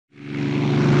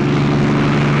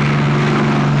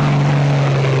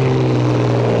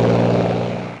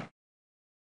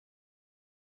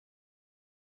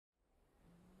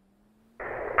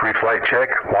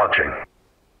Launching.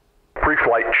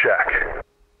 Pre-flight check.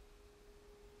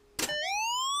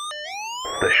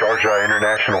 The Sharjah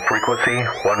International Frequency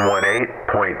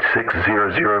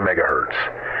 118.600 MHz.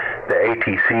 The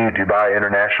ATC Dubai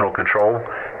International Control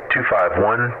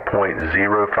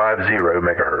 251.050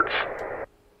 MHz.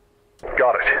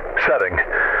 Got it. Setting.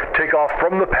 Take off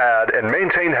from the pad and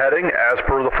maintain heading as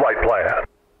per the flight plan.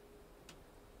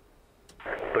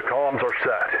 The comms are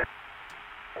set.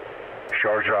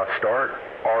 Sharjah start.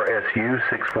 RSU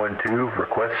 612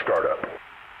 request startup.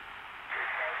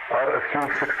 RSU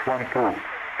 612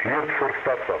 cleared for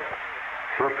startup.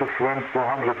 Surface wind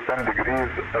 210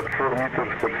 degrees at 4 meters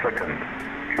per second.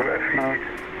 QFE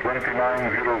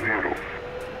 2900.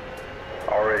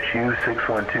 RSU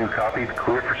 612 copied,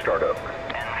 clear for startup.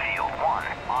 Enfield 1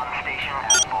 on station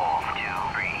at Vol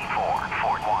 234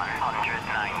 Fort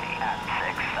 190 at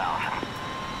 6,000.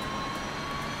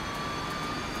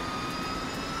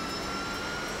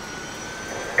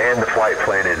 And the flight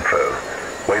plan info.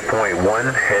 Waypoint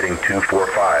 1, heading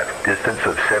 245, distance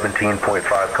of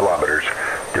 17.5 kilometers,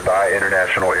 Dubai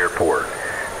International Airport.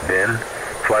 Then,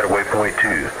 flight of waypoint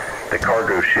 2, the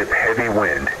cargo ship Heavy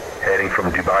Wind, heading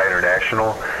from Dubai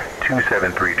International,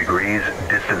 273 degrees,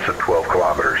 distance of 12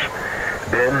 kilometers.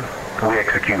 Then, we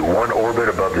execute one orbit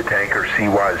above the tanker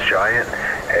Seawise Giant,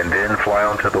 and then fly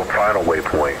on to the final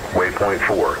waypoint, waypoint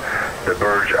 4, the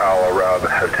Burj Al Arab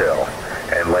Hotel,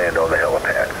 and land on the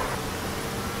helipad.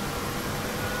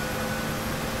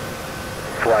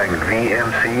 Flying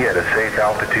VMC at a safe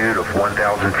altitude of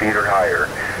 1,000 feet or higher.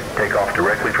 Take off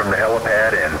directly from the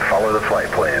helipad and follow the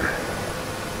flight plan.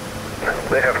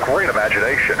 They have great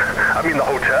imagination. I mean, the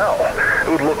hotel.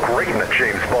 It would look great in a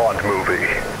James Bond movie.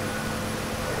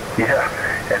 Yeah,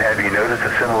 and have you noticed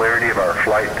the similarity of our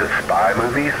flight to spy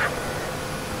movies?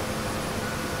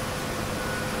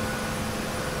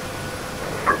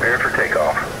 Prepare for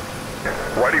takeoff.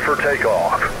 Ready for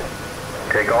takeoff.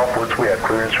 Take off once we have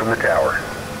clearance from the tower.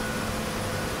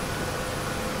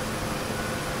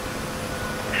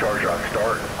 Sharjah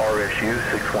start, RSU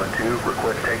 612,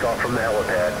 request takeoff from the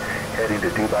helipad, heading to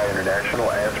Dubai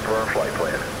International as per our flight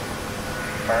plan.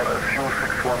 RSU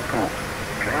 612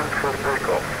 cleared for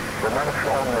takeoff. Commence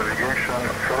on navigation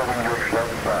following your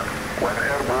flight plan. When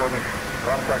airborne,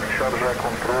 contact Sharjah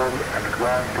control and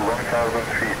climb to 1,000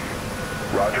 feet.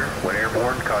 Roger. When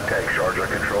airborne, contact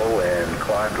Sharjah Control and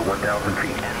climb to 1,000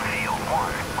 feet. Enfield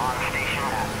 1 on station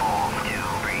at Vol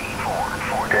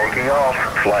 234 Fort Taking off.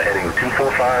 Fly heading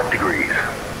 245 degrees.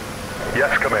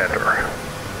 Yes, Commander.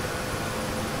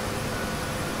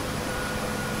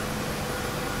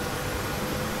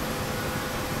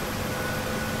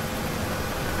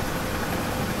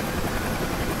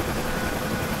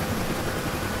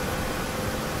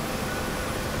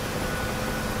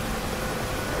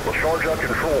 The Sharjah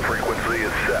control frequency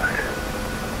is set.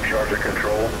 Sharjah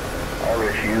Control,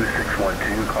 RSU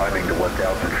 612 climbing to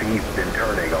 1,000 feet, then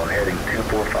turning on heading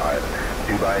 245,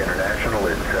 Dubai International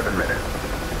in 7 minutes.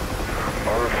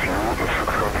 RSU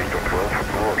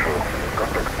 612 Roger.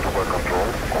 Contact Dubai Control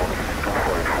on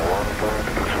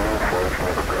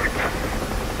 251.05 MHz.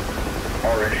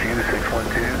 RSU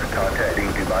 612 contacting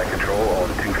Dubai Control on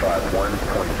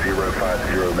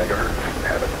 251.050 MHz.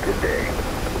 Have a good day.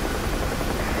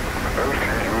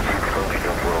 RSU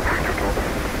 612 Roger.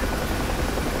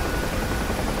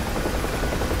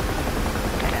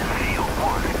 Enfield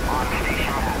 1 on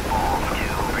station at Vol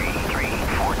 233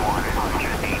 Fort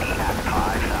 180 at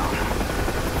 5,000.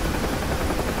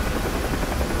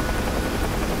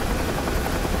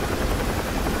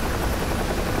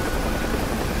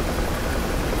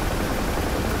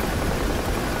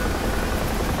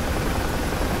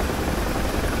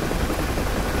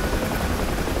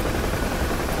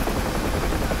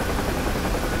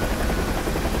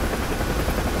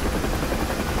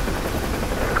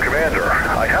 Commander,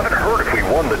 I haven't heard if we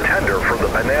won the tender for the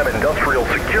Panam Industrial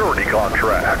Security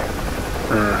contract.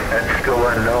 That's still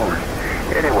unknown.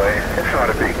 Anyway, it's not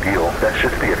a big deal. That's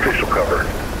just the official cover.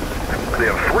 They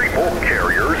have 3 bulk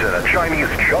carriers and a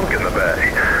Chinese junk in the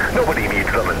bay. Nobody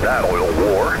needs them in that oil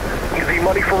war. Easy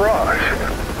money for us.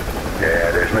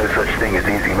 Yeah, there's no such thing as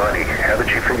easy money.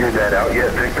 Haven't you figured that out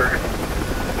yet, Victor?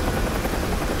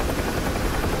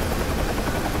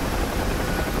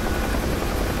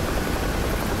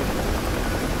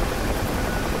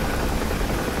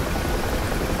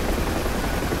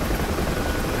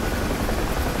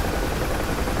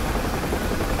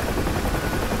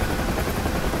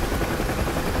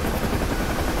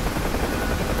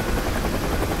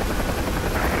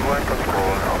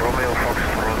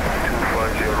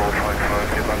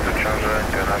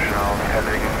 International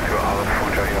heading to Al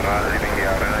Fujairah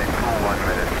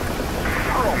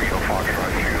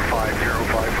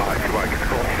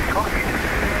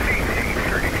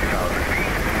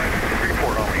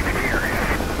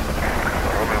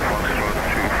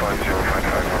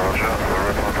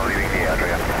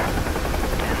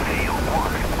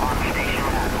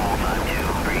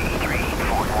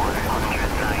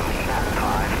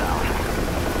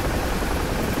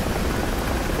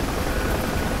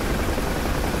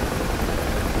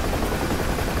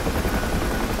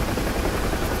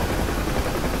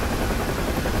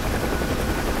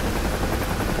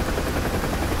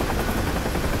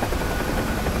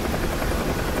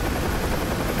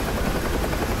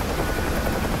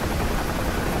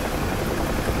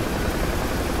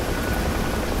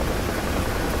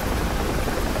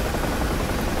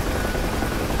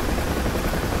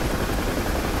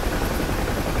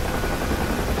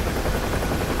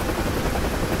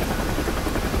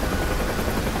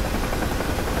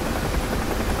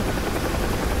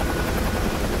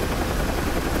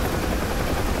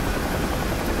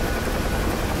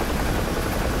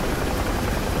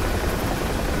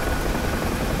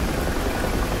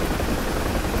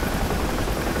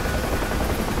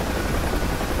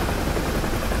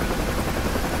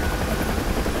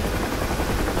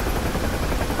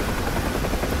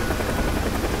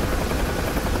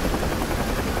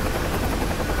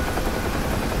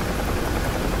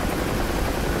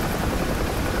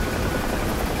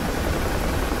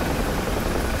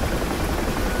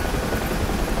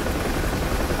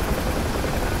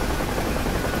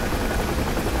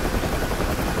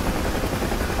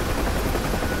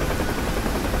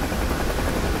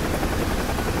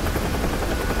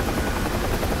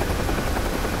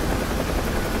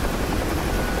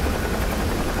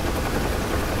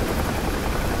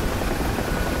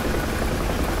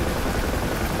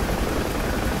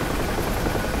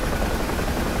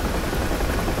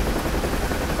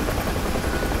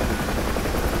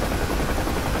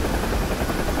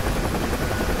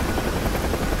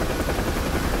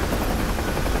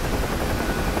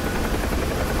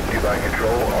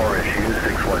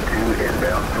 612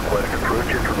 inbound. Request approach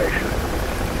information.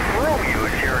 Romeo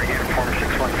Sierra Uniform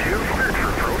 612, cleared for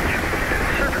approach.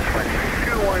 Surface wind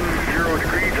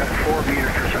 210 degrees at 4 meters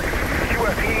per second.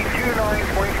 QFE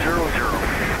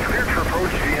 29.00. Cleared for approach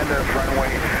to the end of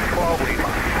runway 12 Lima.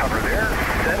 Hover there,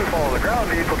 then follow the ground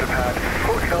vehicle to pad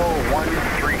Hotel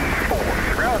 134.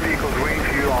 The ground vehicle is waiting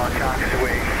for you on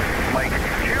taxiway Mike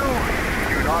 2.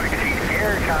 Do not exceed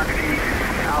air taxi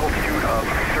altitude of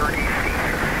 30 feet.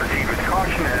 Proceed with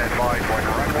caution and advise when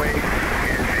runway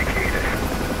is vacated.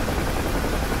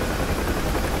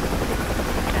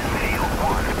 Field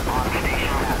 1 on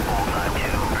station at bullseye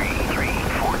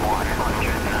 23341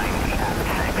 190 at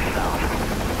 6,000.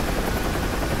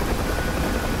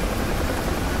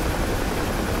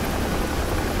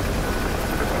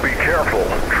 Be careful.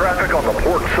 Traffic on the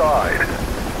port side.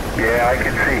 Yeah, I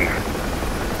can see.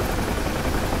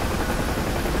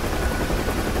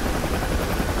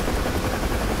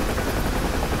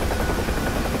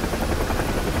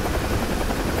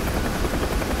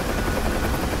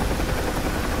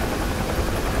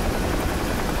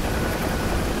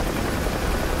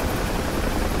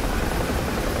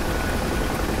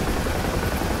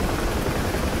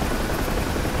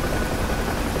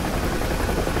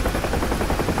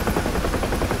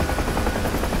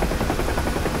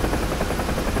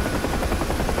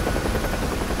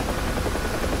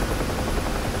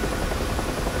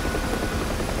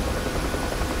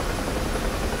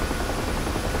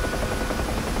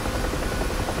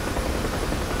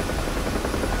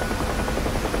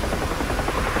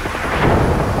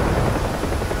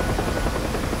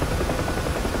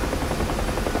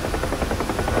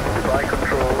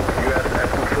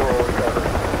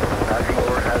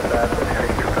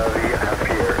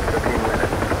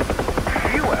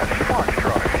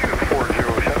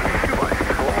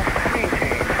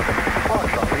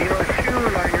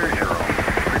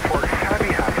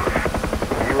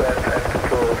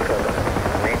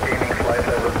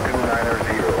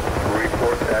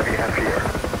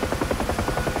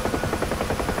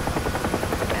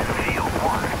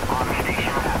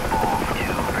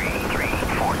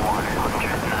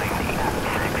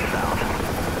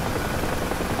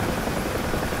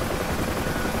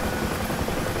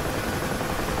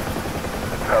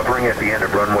 Hovering at the end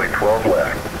of runway 12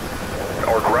 left.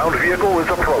 Our ground vehicle is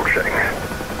approaching.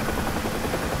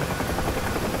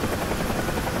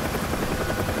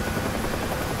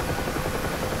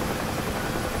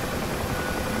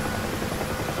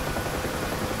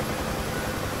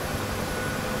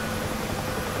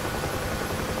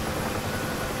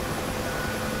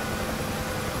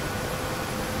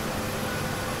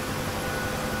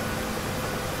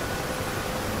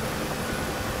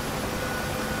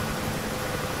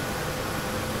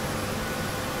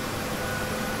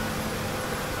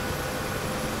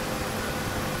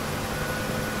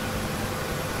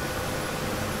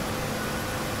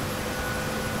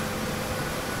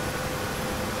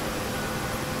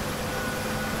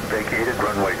 Vacated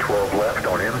runway 12 left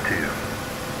on M2.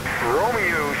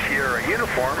 Romeo Sierra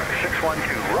Uniform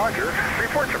 612, roger.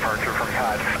 Report departure from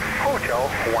pad Hotel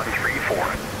 134.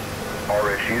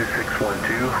 RSU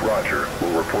 612, roger.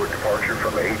 Will report departure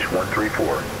from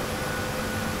H134.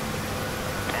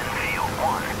 Field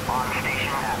 1 on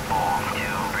station at Ball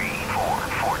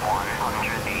 23441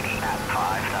 180 at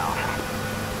 5,000.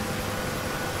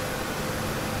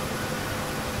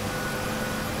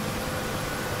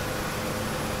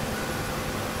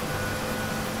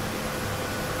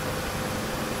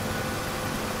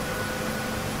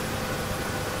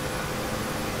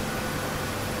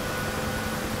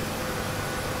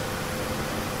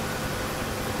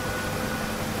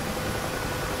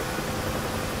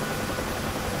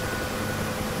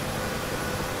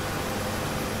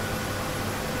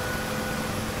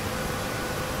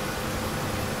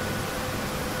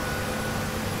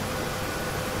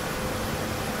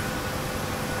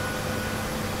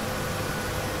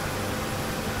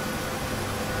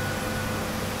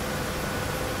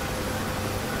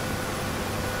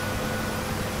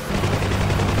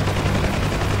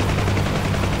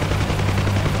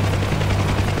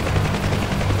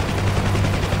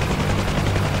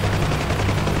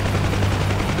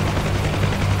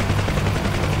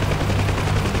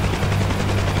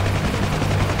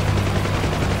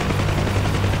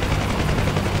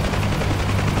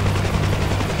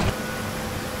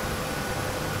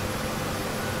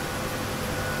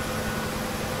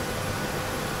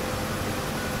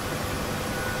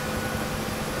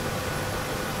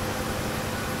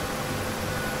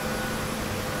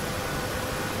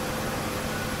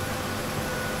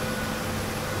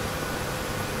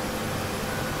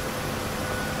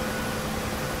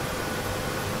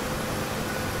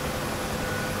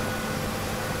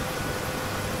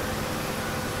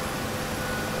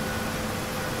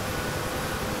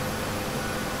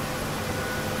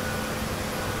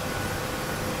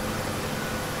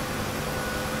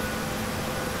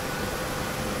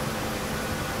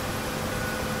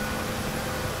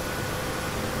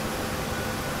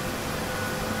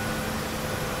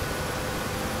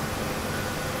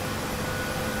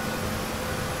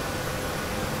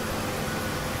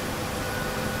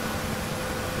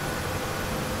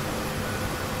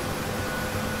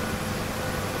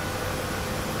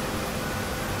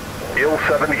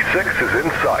 76 is in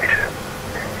sight.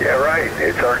 Yeah, right.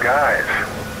 It's our guys.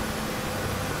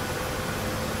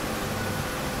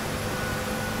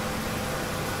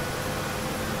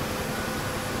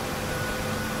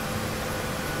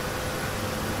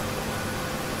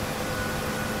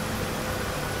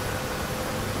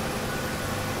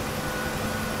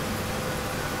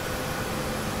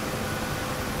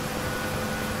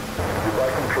 Dubai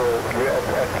Control,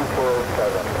 UH-1H,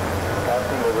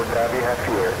 passing over Tabby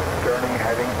Hafir, turning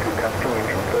heading to Khartoum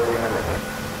in 30 minutes.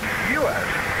 US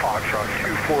Foxtrot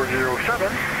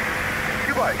 2407,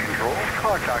 Dubai Control,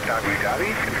 contact Abu Dhabi,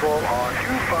 control on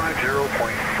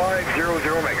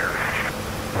 250.500 megahertz.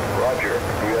 Roger,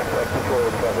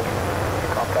 UH-1H,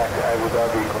 contact Abu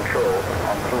Dhabi Control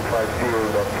on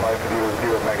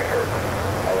 250.500 megahertz.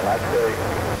 Have a nice day.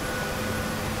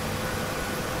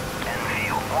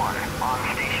 NVMe 1 on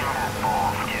station at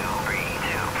Wolf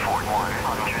 23241,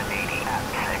 180 at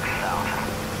 6,000.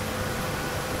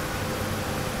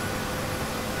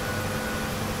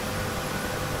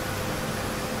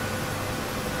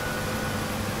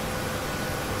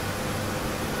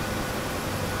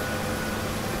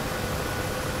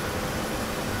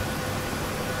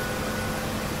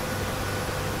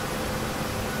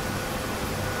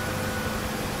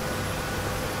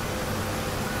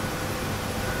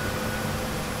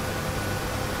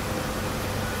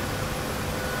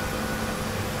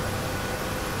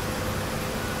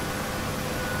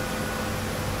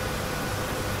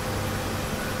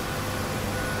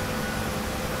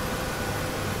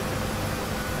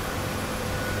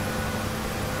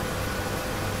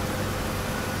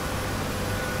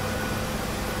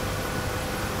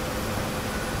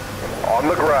 On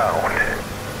the ground.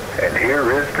 And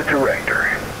here is the director.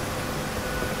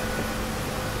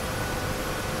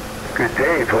 Good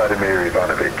day, Vladimir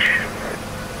Ivanovich.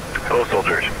 Hello,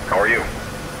 soldiers. How are you?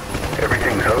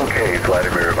 Everything's okay,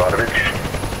 Vladimir Ivanovich.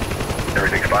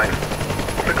 Everything's fine.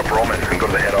 We'll pick up Roman and go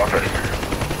to the head office.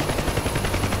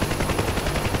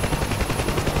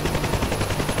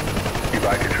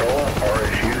 Dubai Control,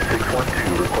 RSU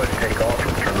 612, request takeoff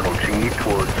from Terminal G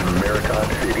towards Maritime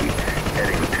City,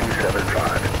 heading 275.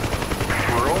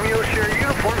 Romeo Sierra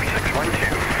Uniform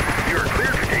 612. You are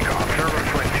cleared for takeoff. Service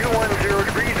wind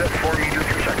 210 degrees at 4 meters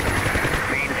per second.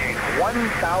 Maintain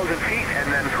 1,000 feet and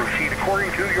then proceed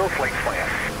according to your flight plan.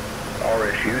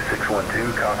 RSU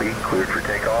 612, copy, cleared for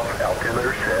takeoff,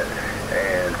 altimeter set,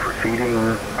 and proceeding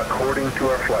according to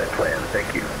our flight plan.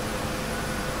 Thank you.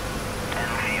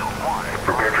 NVMe 1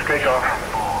 Prepare for takeoff.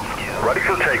 Ready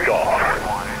for takeoff.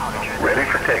 Ready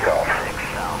for takeoff.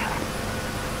 6,000.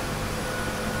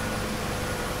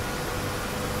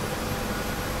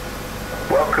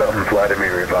 Welcome,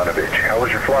 Vladimir Ivanovich. How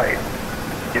was your flight?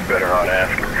 You'd better not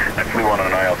ask. I flew on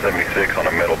an IL-76 on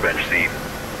a metal bench seat.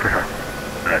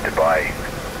 And at Dubai,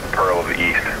 Pearl of the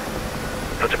East.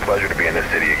 Such a pleasure to be in this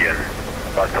city again.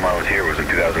 Last time I was here was in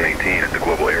 2018 at the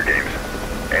Global Air Games.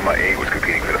 MI8 was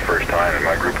competing for the first time, and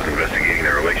my group was investigating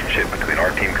the relationship between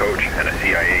our team coach and a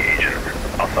CIA agent,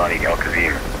 Al-Sani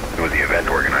Al-Kazim, who was the event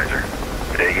organizer.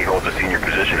 Today he holds a senior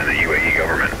position in the UAE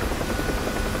government.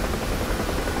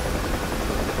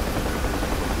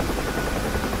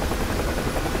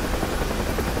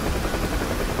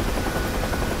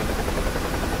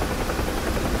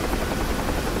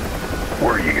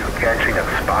 Were you catching a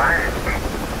spy?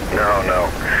 No.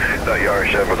 That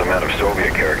Yaroshев was a man of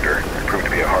Soviet character. Proved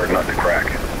to be a hard nut to crack.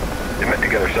 They met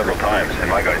together several times, and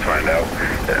my guys find out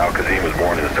that Al-Kazim was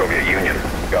born in the Soviet Union,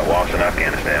 got lost in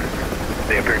Afghanistan.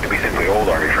 They appeared to be simply old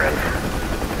army friends.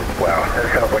 Wow, that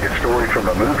sounds like a story from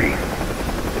a movie.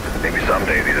 Maybe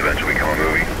someday these events will become a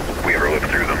movie, if we ever live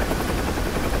through them.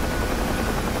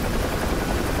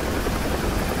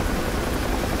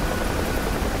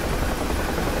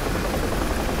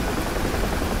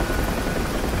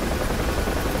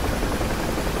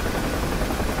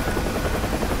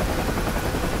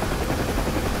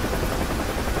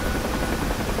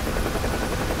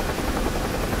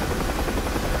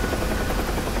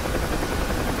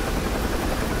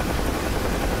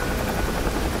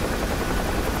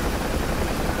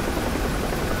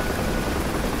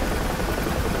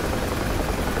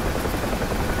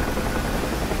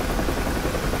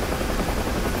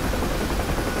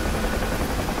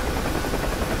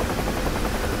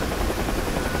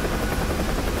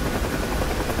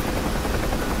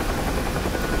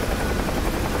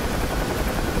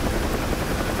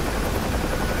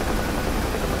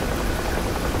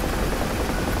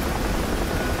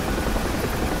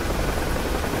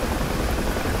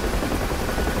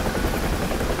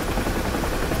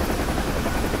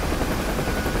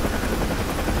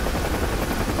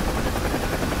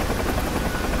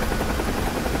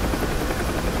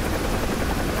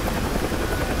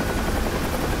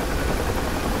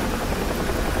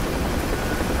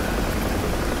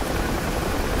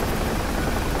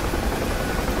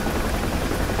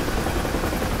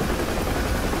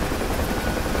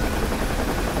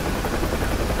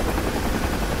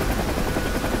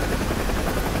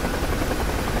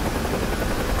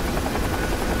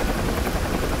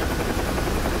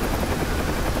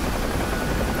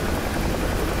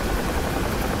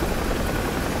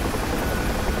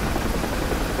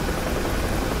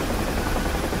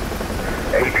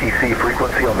 ATC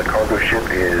frequency on the cargo ship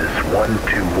is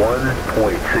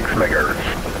 121.6 megahertz.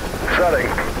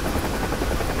 Setting.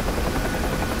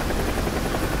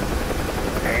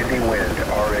 Handy wind,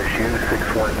 RSU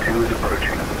 612 is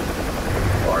approaching.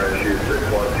 RSU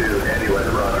 612, handy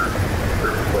wind runner.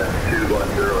 Surface wind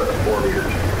 210 at 4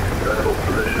 meters. Vessel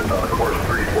position on course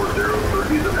 340 for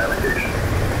ease of navigation.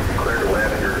 Clear to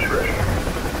land at your discretion.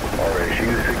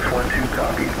 RSU 612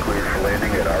 copies, cleared for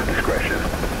landing at our discretion.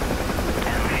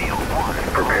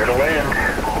 Prepare to land.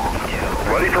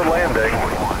 Ready for landing.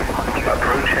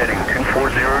 Approach heading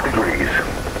 240 degrees.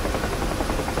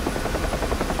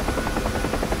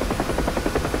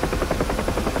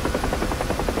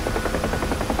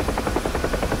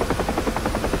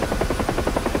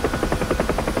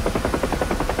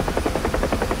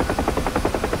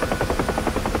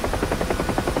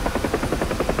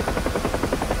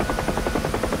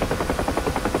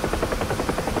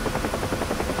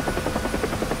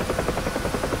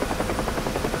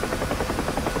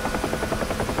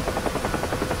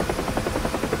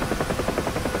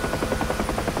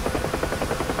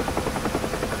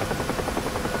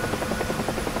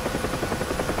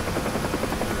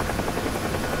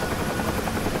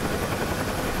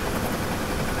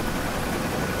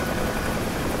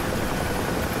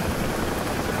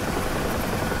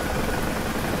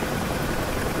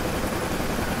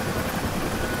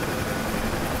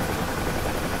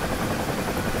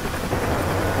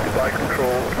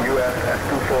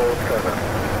 US-247.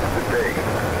 Good day.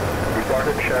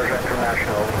 Departed Sharjah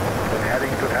International and heading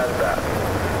to Hazbat.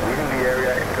 Leaving the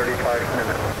area in 35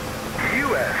 minutes.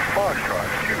 US Foxtrot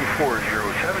 2407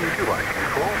 Dubai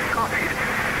Control, copied.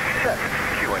 Set.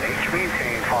 UH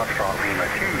maintain Foxtrot Lima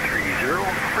 230,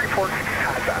 report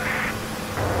Hazbat.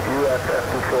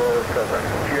 US-247.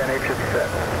 UH is set.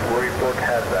 We'll report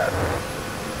Hazbat.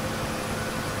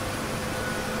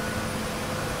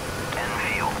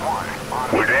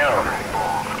 We're down.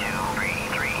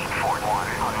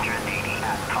 180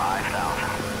 at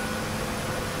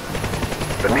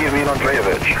 5,000. Benjamin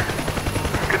Andreevich.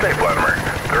 Good day, Vladimir.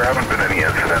 There haven't been any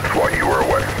incidents while you were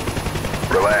away.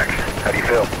 Relax. How do you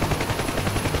feel?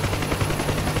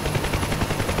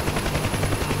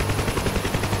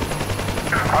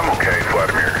 I'm okay,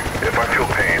 Vladimir. If I feel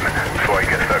pain, so I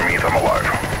guess that means I'm alive.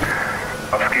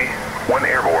 Husky, when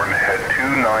airborne, head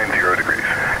 290 degrees.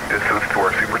 Distance to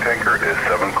our supertanker is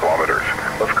 7 kilometers.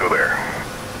 Let's go there.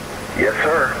 Yes,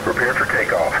 sir. Prepare for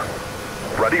takeoff.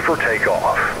 Ready for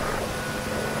takeoff.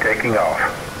 Taking off.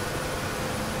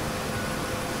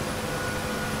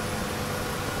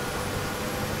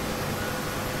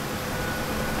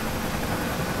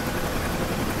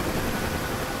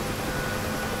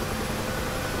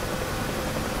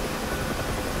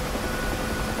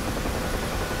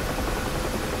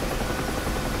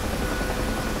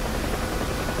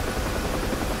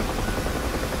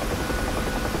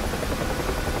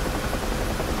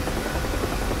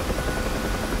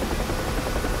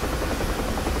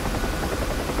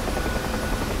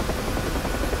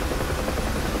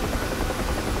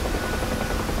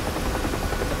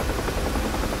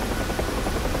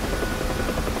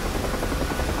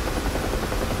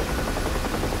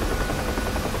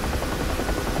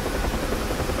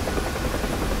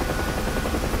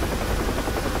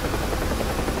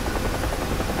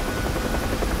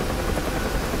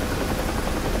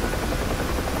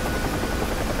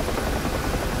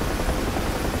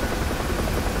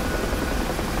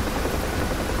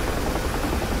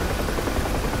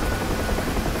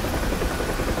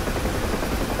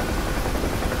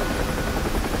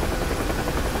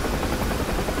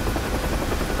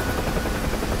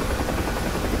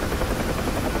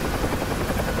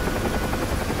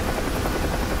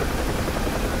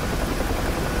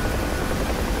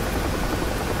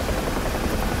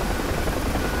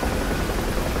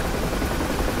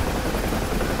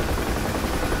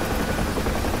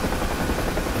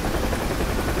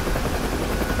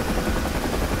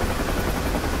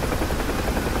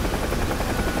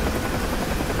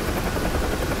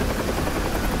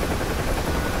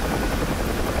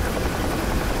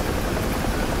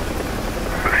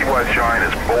 Shine is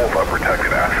both a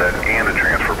protected asset and a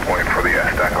transfer point for the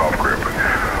Stakov group.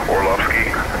 Orlovsky,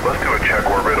 let's do a check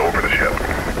orbit over the ship.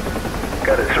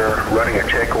 Got it, sir. Running a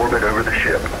check orbit over the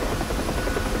ship.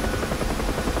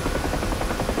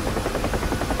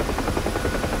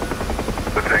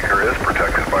 The tanker is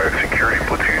protected by a security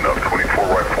platoon of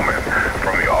 24 riflemen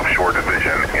from the offshore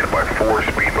division and by 4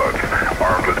 speedboats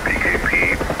armed with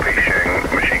PKP, Peisheng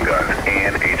machine guns,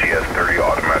 and AGS-30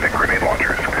 automatic grenade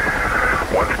launchers.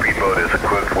 One speedboat is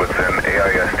equipped with an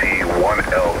AIST-1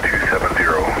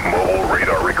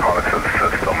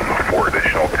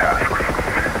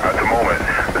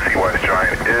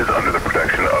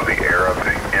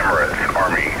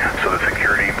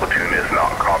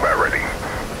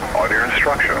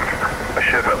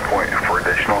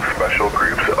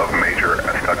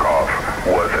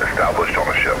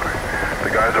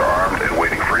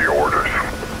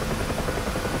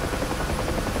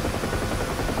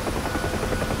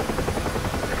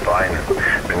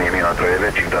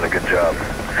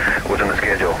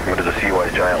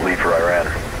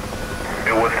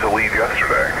 It was to leave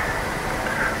yesterday.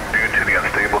 Due to the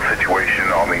unstable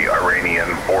situation on the Iranian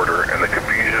border and the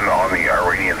confusion on the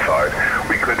Iranian side,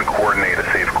 we couldn't coordinate a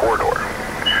safe corridor.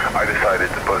 I decided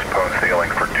to postpone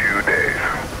sailing for 2 days.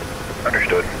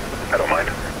 Understood. I don't mind.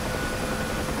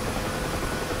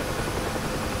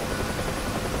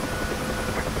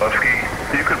 Levski,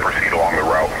 you can proceed along the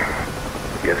route.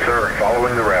 Yes, sir.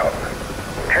 Following the route.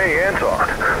 Hey, Anton,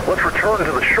 let's return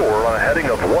to the shore on a heading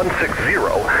of 160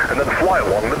 and then fly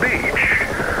along the beach.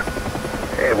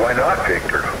 Hey, why not,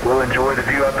 Victor? We'll enjoy the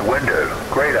view out the window.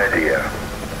 Great idea.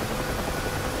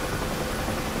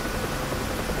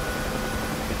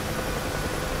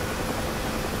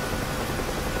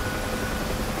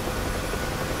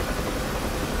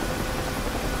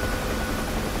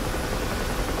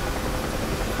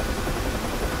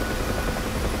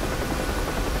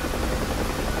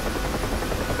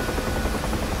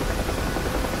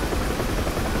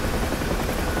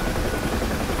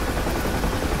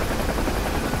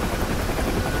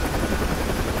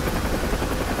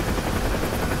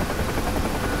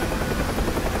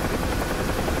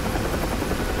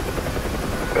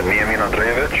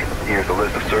 Here's a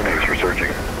list of surnames for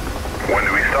searching. When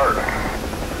do we start?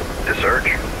 To search?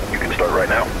 You can start right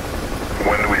now.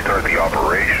 When do we start the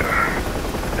operation?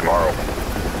 Tomorrow.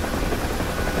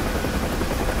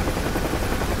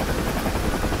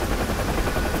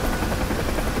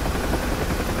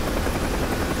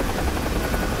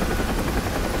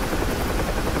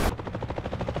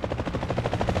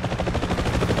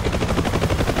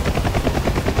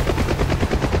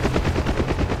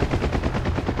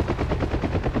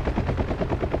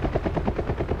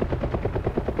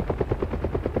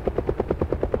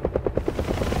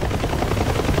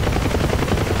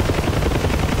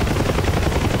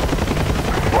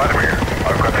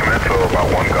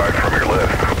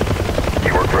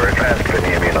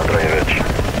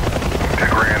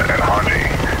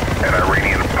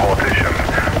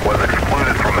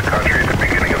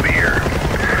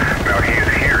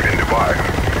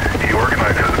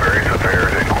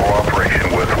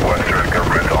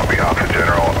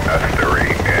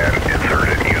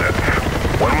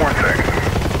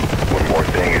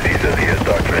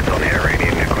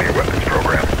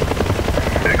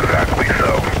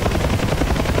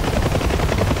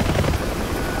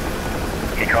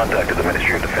 Contacted the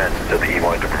Ministry of Defense and said that he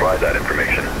wanted to provide that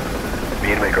information. We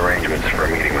need to make arrangements for a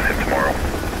meeting with him tomorrow.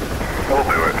 We'll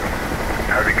do it.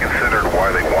 Have you considered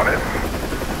why they want it?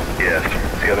 Yes.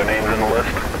 See other names in the list?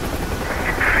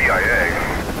 CIA.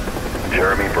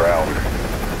 Jeremy Brown.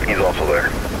 He's also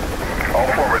there. I'll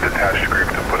form a detached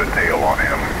group to put a tail on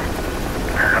him.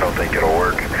 I don't think it'll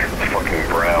work. It's fucking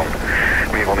Brown.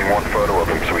 We have only one photo of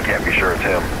him, so we can't be sure it's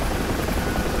him.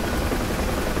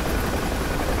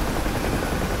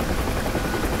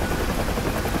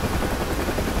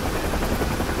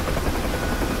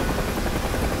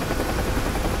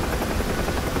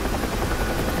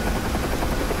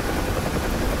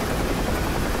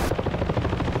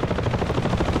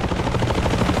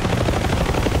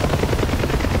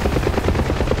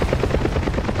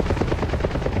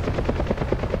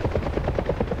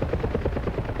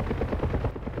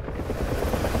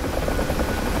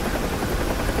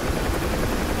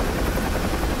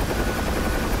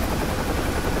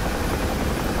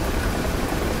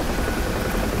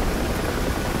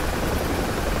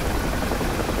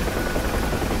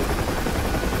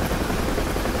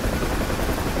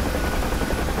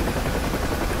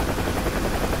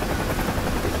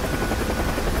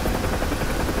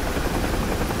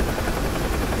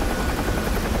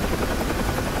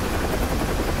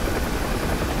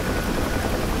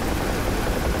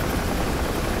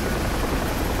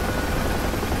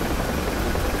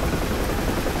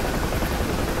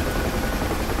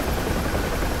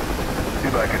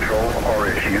 By control,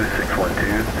 RSU 612,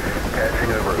 passing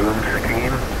over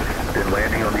Sakim, then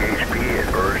landing on the HP at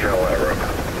Burj Al Arab.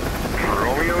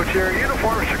 Romeo Sierra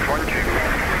Uniform 612.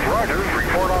 Roger,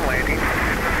 report on landing.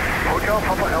 Hotel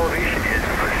Papa elevation is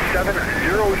 700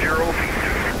 feet.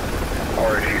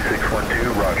 RSU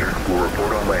 612, roger. We'll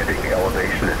report on landing.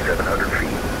 Elevation is 700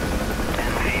 feet.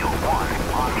 Field 1,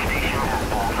 on station at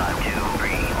bullseye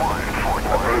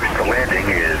 23141. Approach to landing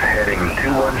is heading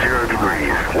 210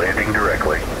 degrees, landing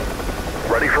directly.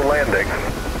 Ready for landing.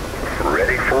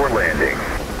 Ready for landing.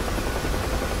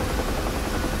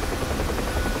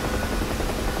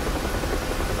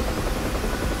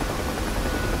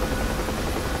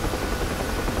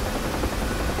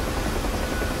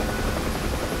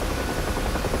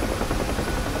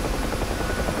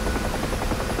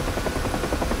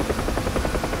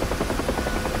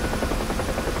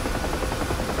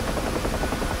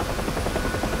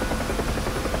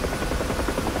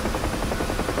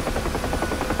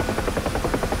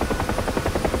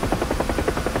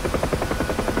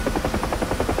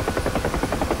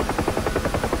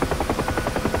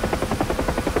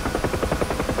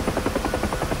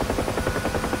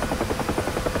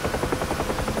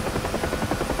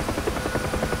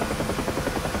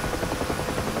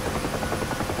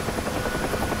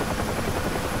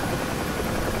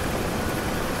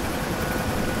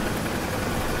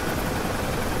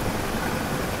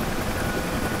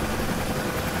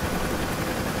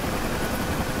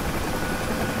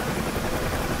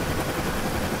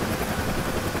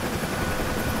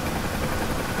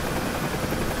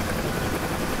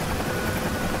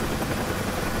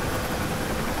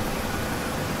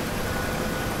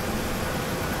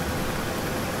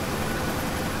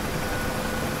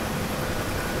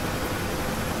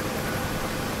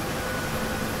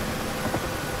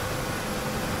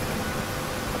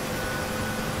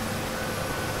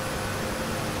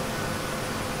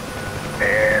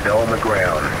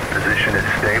 Navigation is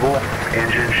stable.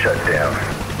 Engine shut down.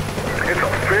 It's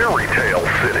a fairy tale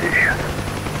city.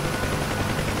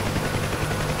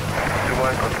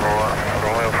 Dubai Control,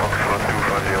 Romeo Foxtrot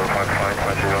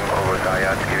 25055 over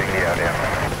Zayat, giving the area.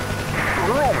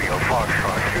 Romeo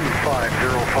Foxtrot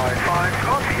 25055,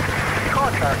 copy.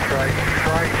 Contact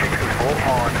tricycle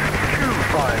on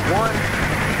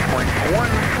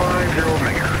 251.150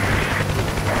 megahertz.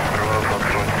 Romeo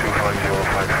Foxtrot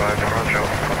 25055, Roger.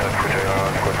 Contact Kujaya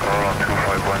Control on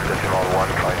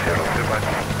 251.150. Dubai.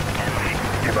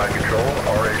 Dubai Control,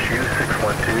 RSU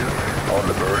 612 on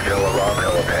the Burj Al Arab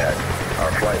helipad. Our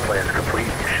flight plan is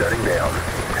complete, shutting down.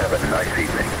 Have a nice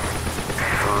evening.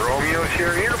 Romeo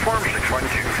Sierra Uniform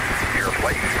 612. Your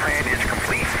flight plan is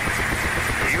complete.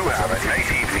 You have a nice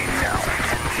evening now.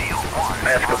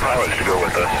 I asked the pilots to go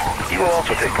with us. You will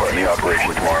also take part in the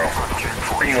operation tomorrow.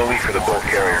 Bringing a lead for the bulk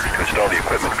carrier to install the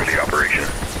equipment for the operation.